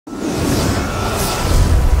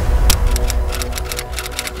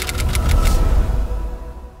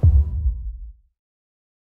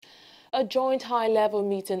a joint high-level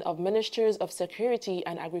meeting of Ministers of Security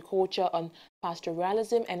and Agriculture on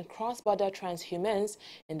pastoralism and cross-border transhumance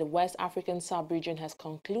in the West African sub-region has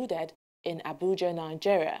concluded in Abuja,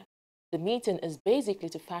 Nigeria. The meeting is basically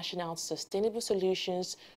to fashion out sustainable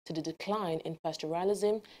solutions to the decline in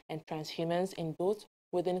pastoralism and transhumance in both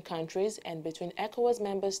within countries and between ECOWAS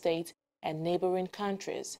member states and neighboring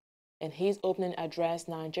countries. In his opening address,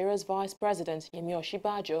 Nigeria's Vice President Yemi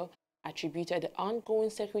Osinbajo attributed the ongoing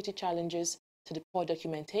security challenges to the poor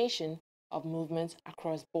documentation of movements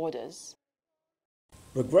across borders.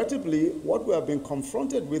 Regrettably, what we have been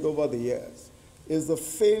confronted with over the years is the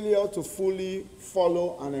failure to fully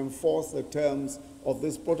follow and enforce the terms of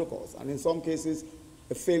these protocols, and in some cases,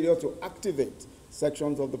 a failure to activate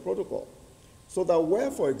sections of the protocol. So that where,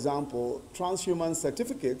 for example, transhuman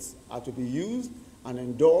certificates are to be used and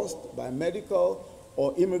endorsed by medical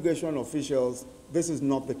or immigration officials, this is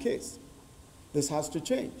not the case. This has to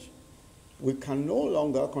change. We can no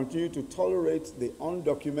longer continue to tolerate the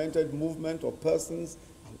undocumented movement of persons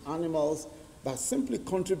and animals that simply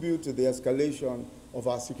contribute to the escalation of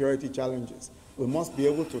our security challenges. We must be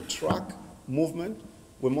able to track movement.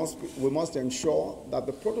 We must ensure that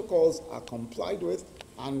the protocols are complied with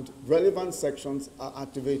and relevant sections are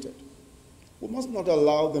activated. We must not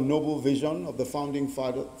allow the noble vision of the founding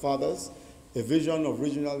fathers, a vision of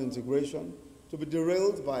regional integration, to be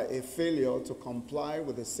derailed by a failure to comply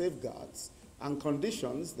with the safeguards and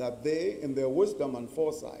conditions that they, in their wisdom and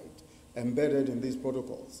foresight, embedded in these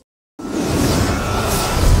protocols.